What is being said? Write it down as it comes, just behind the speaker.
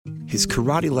his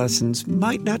karate lessons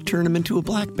might not turn him into a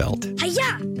black belt.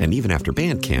 Hi-ya! And even after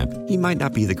band camp, he might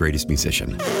not be the greatest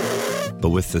musician.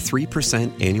 But with the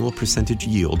 3% annual percentage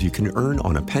yield you can earn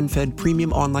on a PenFed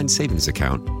premium online savings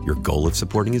account, your goal of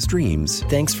supporting his dreams...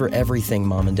 Thanks for everything,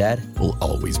 Mom and Dad. ...will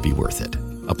always be worth it.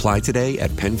 Apply today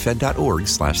at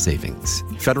PenFed.org/savings.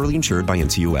 Federally insured by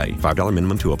NCUA. $5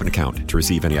 minimum to open account. To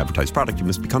receive any advertised product, you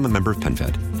must become a member of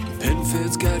PenFed.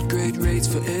 PenFed's got great rates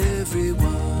for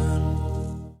everyone.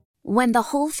 When the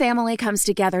whole family comes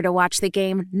together to watch the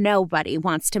game, nobody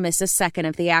wants to miss a second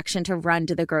of the action to run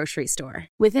to the grocery store.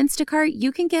 With Instacart,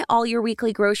 you can get all your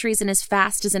weekly groceries in as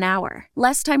fast as an hour.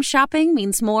 Less time shopping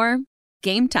means more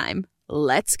game time.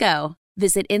 Let's go.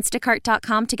 Visit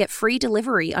instacart.com to get free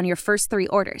delivery on your first 3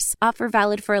 orders. Offer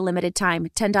valid for a limited time.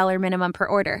 $10 minimum per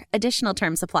order. Additional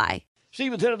terms apply.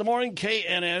 Steve, 10 in the morning,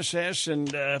 KNSS,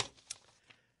 and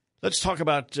let's talk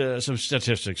about some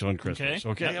statistics on Christmas.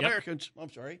 Okay? Yep. Americans,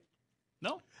 I'm sorry.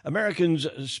 No. Americans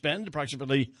spend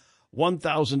approximately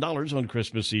 $1,000 on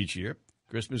Christmas each year.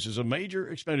 Christmas is a major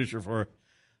expenditure for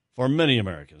many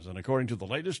Americans. And according to the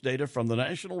latest data from the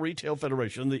National Retail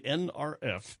Federation, the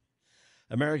NRF,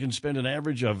 Americans spend an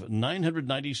average of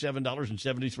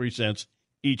 $997.73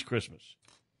 each Christmas.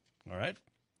 All right?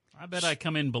 I bet I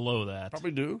come in below that.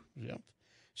 Probably do, yeah.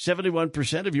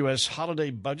 71% of U.S. holiday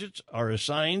budgets are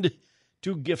assigned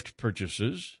to gift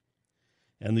purchases.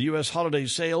 And the U.S. holiday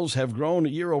sales have grown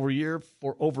year over year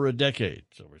for over a decade.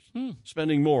 So we're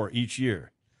spending more each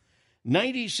year.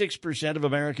 96% of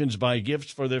Americans buy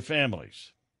gifts for their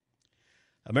families.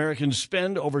 Americans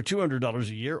spend over $200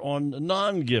 a year on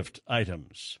non-gift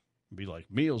items. It'd be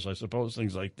like meals, I suppose,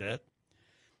 things like that.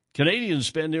 Canadians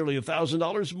spend nearly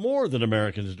 $1,000 more than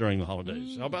Americans during the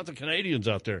holidays. How about the Canadians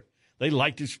out there? They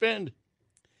like to spend.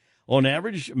 On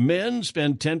average, men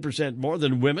spend 10% more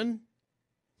than women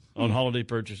on holiday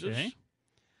purchases. Okay.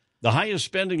 The highest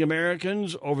spending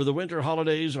Americans over the winter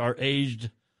holidays are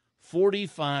aged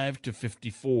 45 to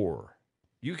 54.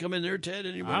 You come in there, Ted,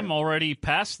 anywhere? I'm already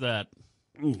past that.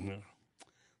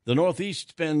 The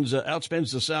Northeast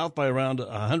outspends the South by around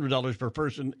 $100 per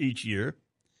person each year.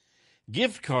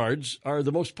 Gift cards are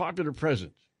the most popular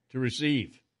present to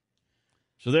receive.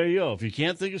 So there you go. If you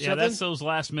can't think of something. Yeah, that's those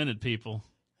last-minute people.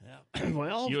 Yeah.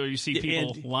 Well, you see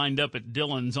people lined up at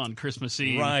Dillon's on Christmas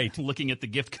Eve, right, looking at the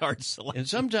gift card selection. And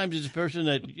sometimes it's a person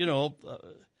that, you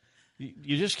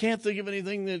just can't think of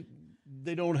anything that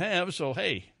they don't have. So,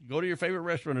 hey, go to your favorite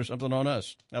restaurant or something on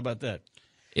us. How about that?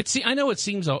 I know it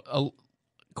seems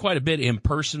quite a bit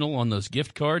impersonal on those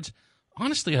gift cards.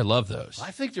 Honestly, I love those.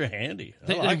 I think they're handy.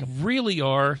 They really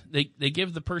are. They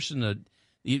give the person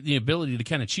the ability to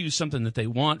kind of choose something that they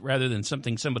want rather than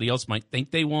something somebody else might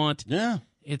think they want. Yeah.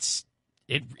 It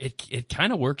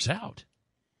kind of works out.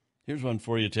 Here's one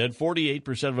for you, Ted.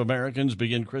 48% of Americans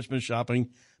begin Christmas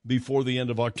shopping before the end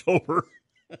of October.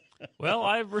 Well,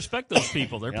 I respect those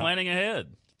people. They're planning ahead.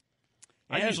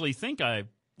 I usually think I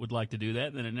would like to do that,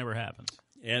 and then it never happens.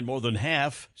 And more than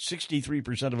half,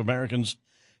 63% of Americans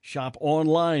shop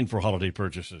online for holiday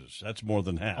purchases. That's more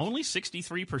than half. Only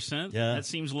 63%? Yeah. That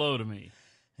seems low to me.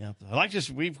 Yeah, I like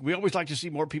to. We always like to see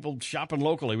more people shopping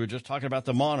locally. We were just talking about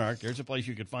the Monarch. There's a place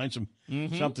you could find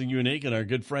something unique, and our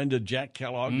good friend Jack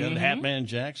Kellogg at Hatman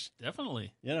Jack's.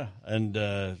 Definitely. Yeah,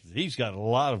 and he's got a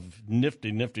lot of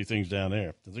nifty things down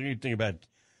there. The thing about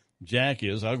Jack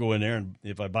is, I'll go in there, and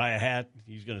if I buy a hat,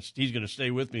 he's gonna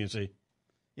stay with me and say,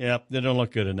 "Yeah, they don't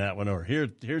look good in that one." Or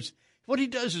here's what he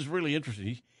does is really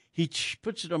interesting. He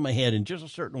puts it on my head in just a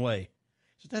certain way.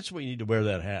 So that's the way you need to wear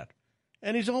that hat.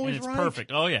 And he's always and it's right.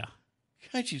 perfect. Oh, yeah.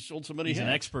 God, she sold so many hats. He's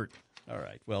an expert. All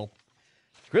right. Well,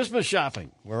 Christmas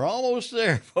shopping. We're almost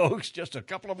there, folks. Just a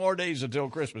couple of more days until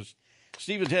Christmas.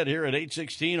 Steve and Ted here at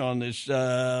 8:16 on this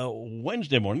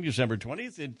Wednesday morning, December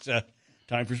 20th. It's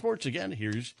time for sports again.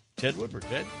 Here's Ted Woodward.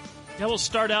 Ted? Yeah, we'll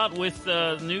start out with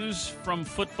news from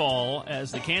football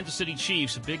as the Kansas City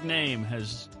Chiefs, a big name,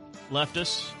 has left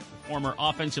us. The former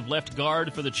offensive left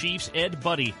guard for the Chiefs, Ed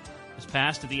Budde, has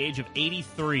passed at the age of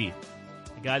 83.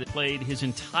 The guy that played his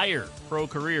entire pro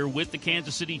career with the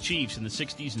Kansas City Chiefs in the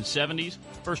 60s and 70s.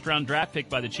 First-round draft pick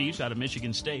by the Chiefs out of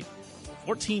Michigan State.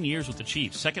 14 years with the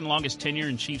Chiefs, second longest tenure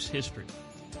in Chiefs history.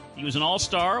 He was an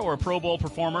All-Star or a Pro Bowl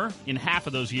performer in half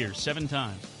of those years, 7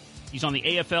 times. He's on the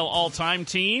AFL All-Time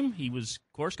team. He was,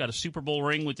 of course, got a Super Bowl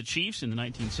ring with the Chiefs in the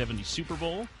 1970 Super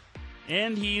Bowl.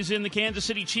 And he's in the Kansas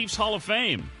City Chiefs Hall of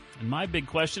Fame. And my big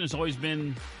question has always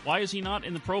been, why is he not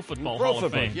in the Pro Football Hall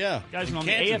of Fame? Yeah, the guy's on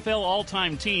the AFL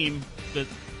All-Time team, but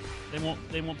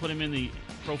they won't put him in the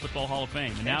Pro Football Hall of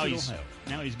Fame. And now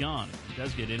he's gone. If he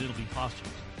does get in, it'll be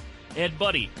posthumous. Ed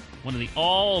Budde, one of the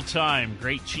all-time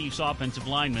great Chiefs offensive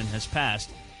linemen, has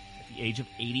passed at the age of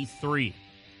 83.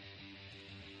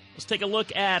 Let's take a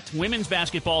look at women's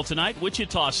basketball tonight.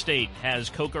 Wichita State has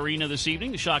Koch Arena this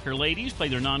evening. The Shocker ladies play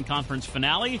their non-conference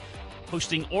finale,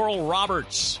 hosting Oral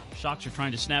Roberts. Shocks are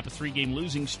trying to snap a 3-game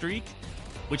losing streak.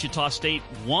 Wichita State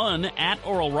won at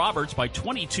Oral Roberts by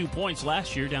 22 points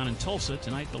last year down in Tulsa.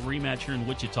 Tonight they'll rematch here in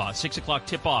Wichita. 6 o'clock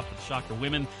tip-off for the Shocker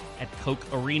women at Koch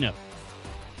Arena.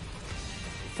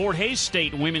 Fort Hays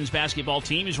State women's basketball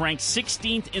team is ranked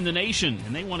 16th in the nation,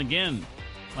 and they won again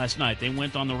last night. They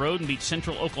went on the road and beat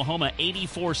Central Oklahoma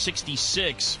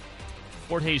 84-66.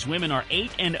 Fort Hays women are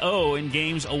 8-0 in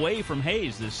games away from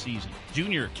Hays this season.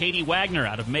 Junior Katie Wagner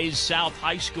out of Mays South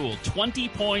High School, 20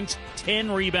 points,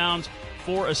 10 rebounds,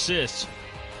 4 assists.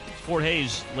 Fort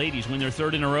Hays ladies win their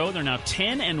third in a row. They're now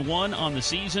 10-1 on the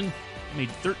season. They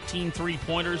made 13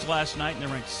 three-pointers last night, and they're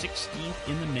ranked 16th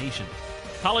in the nation.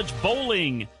 College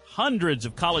bowling. Hundreds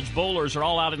of college bowlers are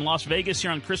all out in Las Vegas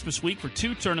here on Christmas week for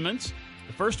 2 tournaments.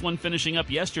 The first one finishing up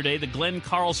yesterday, the Glenn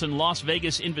Carlson Las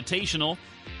Vegas Invitational.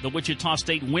 The Wichita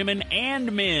State women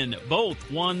and men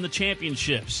both won the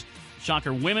championships.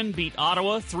 Shocker women beat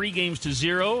Ottawa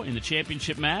 3-0 in the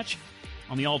championship match.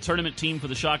 On the all-tournament team for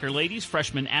the Shocker ladies,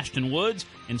 freshman Ashton Woods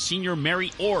and senior Mary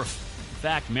Orff. In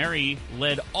fact, Mary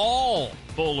led all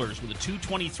bowlers with a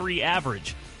 223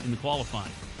 average in the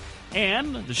qualifying.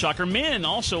 And the Shocker men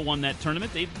also won that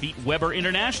tournament. They beat Weber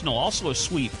International, also a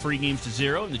sweep,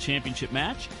 3-0 in the championship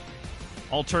match.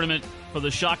 All tournament for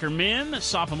the Shocker men,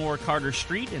 sophomore Carter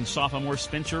Street and sophomore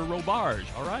Spencer Robarge.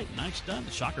 All right, nice done.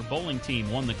 The Shocker bowling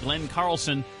team won the Glenn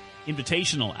Carlson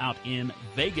Invitational out in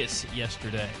Vegas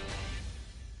yesterday.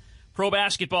 Pro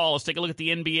basketball, let's take a look at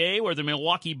the NBA, where the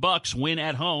Milwaukee Bucks win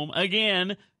at home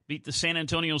again. Beat the San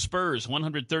Antonio Spurs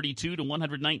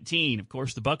 132-119. Of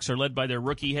course, the Bucks are led by their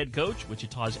rookie head coach,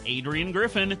 Wichita's Adrian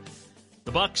Griffin.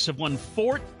 The Bucks have won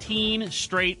 14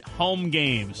 straight home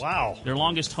games. Wow. Their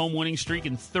longest home winning streak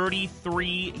in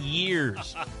 33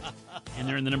 years. And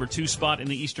they're in the number 2 spot in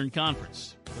the Eastern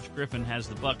Conference. Coach Griffin has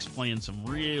the Bucks playing some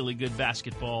really good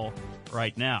basketball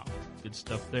right now. Good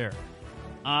stuff there.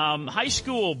 High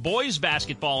school boys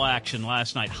basketball action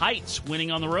last night. Heights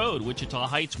winning on the road. Wichita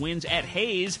Heights wins at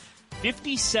Hays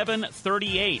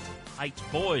 57-38. Heights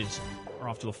boys are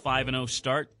off to a 5-0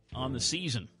 start on the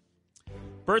season.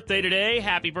 Birthday today.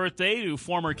 Happy birthday to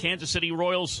former Kansas City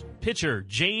Royals pitcher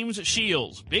James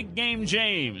Shields. Big game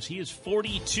James. He is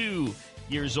 42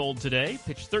 years old today.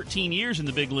 Pitched 13 years in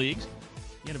the big leagues.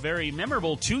 He had a very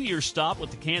memorable 2-year stop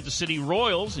with the Kansas City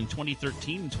Royals in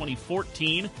 2013 and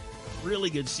 2014.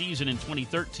 Really good season in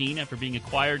 2013 after being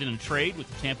acquired in a trade with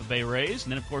the Tampa Bay Rays.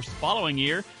 And then, of course, the following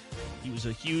year, he was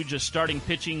a huge starting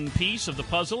pitching piece of the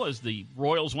puzzle as the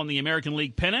Royals won the American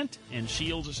League pennant, and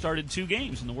Shields started 2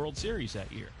 games in the World Series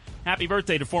that year. Happy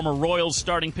birthday to former Royals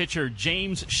starting pitcher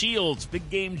James Shields. Big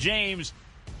game James.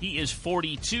 He is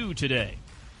 42 today.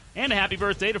 And a happy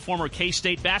birthday to former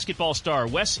K-State basketball star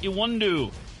Wes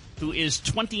Iwundu, who is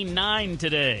 29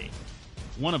 today.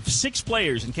 One of 6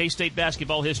 players in K-State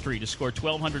basketball history to score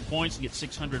 1,200 points and get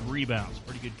 600 rebounds.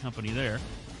 Pretty good company there.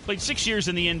 Played 6 years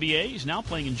in the NBA. He's now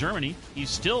playing in Germany. He's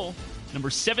still number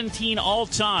 17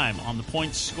 all-time on the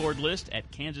points scored list at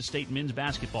Kansas State men's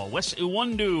basketball. Wes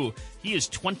Iwundu, he is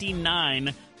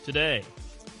 29 today.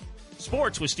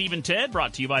 Sports with Steve and Ted,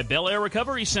 brought to you by Bel Air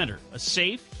Recovery Center, a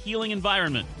safe, healing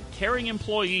environment, caring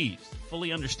employees to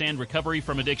fully understand recovery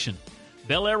from addiction.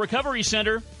 Bel Air Recovery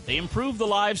Center, they improve the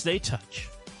lives they touch.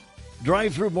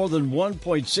 Drive through more than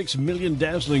 1.6 million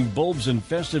dazzling bulbs and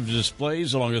festive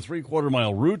displays along a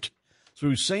 3/4-mile route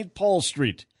through St. Paul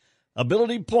Street.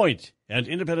 Ability Point and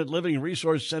Independent Living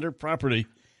Resource Center property.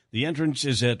 The entrance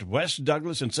is at West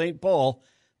Douglas and St. Paul.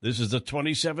 This is the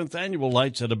 27th annual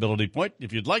Lights at Ability Point.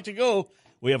 If you'd like to go,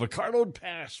 we have a carload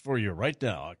pass for you right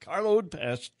now. A carload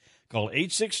pass. Call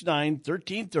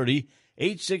 869-1330.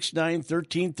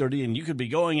 869-1330, and you could be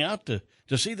going out to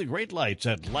see the great lights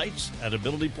at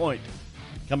Ability Point.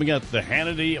 Coming up, the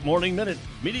Hannity Morning Minute.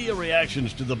 Media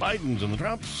reactions to the Bidens and the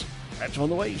Trumps. That's on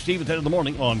the way. Steve at 10 in the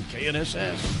morning on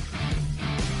KNSS.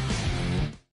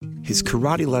 His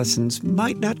karate lessons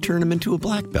might not turn him into a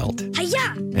black belt.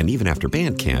 Hi-ya! And even after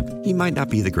band camp, he might not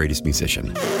be the greatest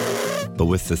musician. But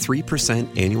with the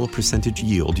 3% annual percentage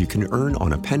yield you can earn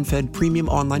on a PenFed premium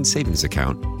online savings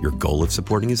account, your goal of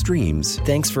supporting his dreams...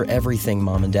 Thanks for everything,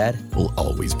 Mom and Dad. ...will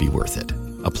always be worth it.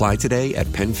 Apply today at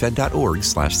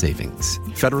PenFed.org/savings.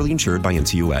 Federally insured by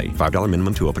NCUA. $5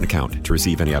 minimum to open account. To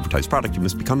receive any advertised product, you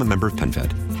must become a member of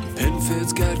PenFed.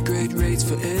 PenFed's got great rates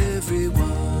for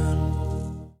everyone.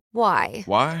 Why?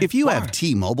 Why? If you have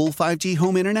T-Mobile 5G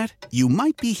home internet, you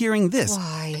might be hearing this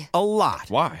Why? a lot.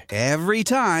 Why? Every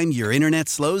time your internet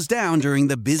slows down during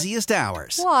the busiest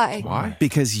hours. Why? Why?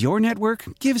 Because your network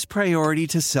gives priority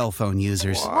to cell phone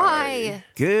users. Why?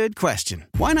 Good question.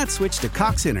 Why not switch to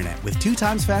Cox Internet with 2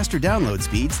 times faster download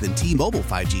speeds than T-Mobile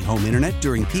 5G home internet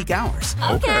during peak hours?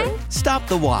 Okay. Stop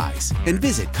the whys and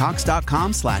visit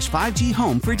cox.com/5G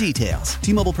home for details.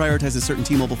 T-Mobile prioritizes certain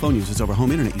T-Mobile phone users over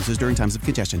home internet users during times of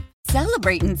congestion.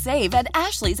 Celebrate and save at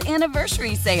Ashley's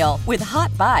Anniversary Sale. With Hot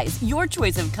Buys, your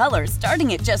choice of colors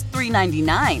starting at just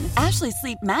 $3.99. Ashley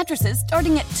Sleep mattresses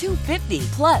starting at $2.50.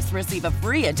 Plus, receive a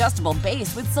free adjustable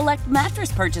base with select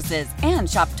mattress purchases. And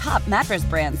shop top mattress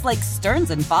brands like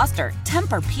Stearns & Foster,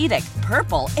 Tempur-Pedic,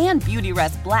 Purple, and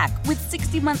Beautyrest Black with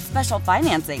 60-month special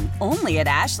financing. Only at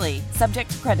Ashley.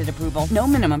 Subject to credit approval. No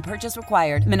minimum purchase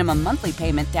required. Minimum monthly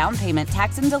payment, down payment,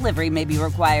 tax, and delivery may be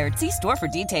required. See store for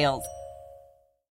details.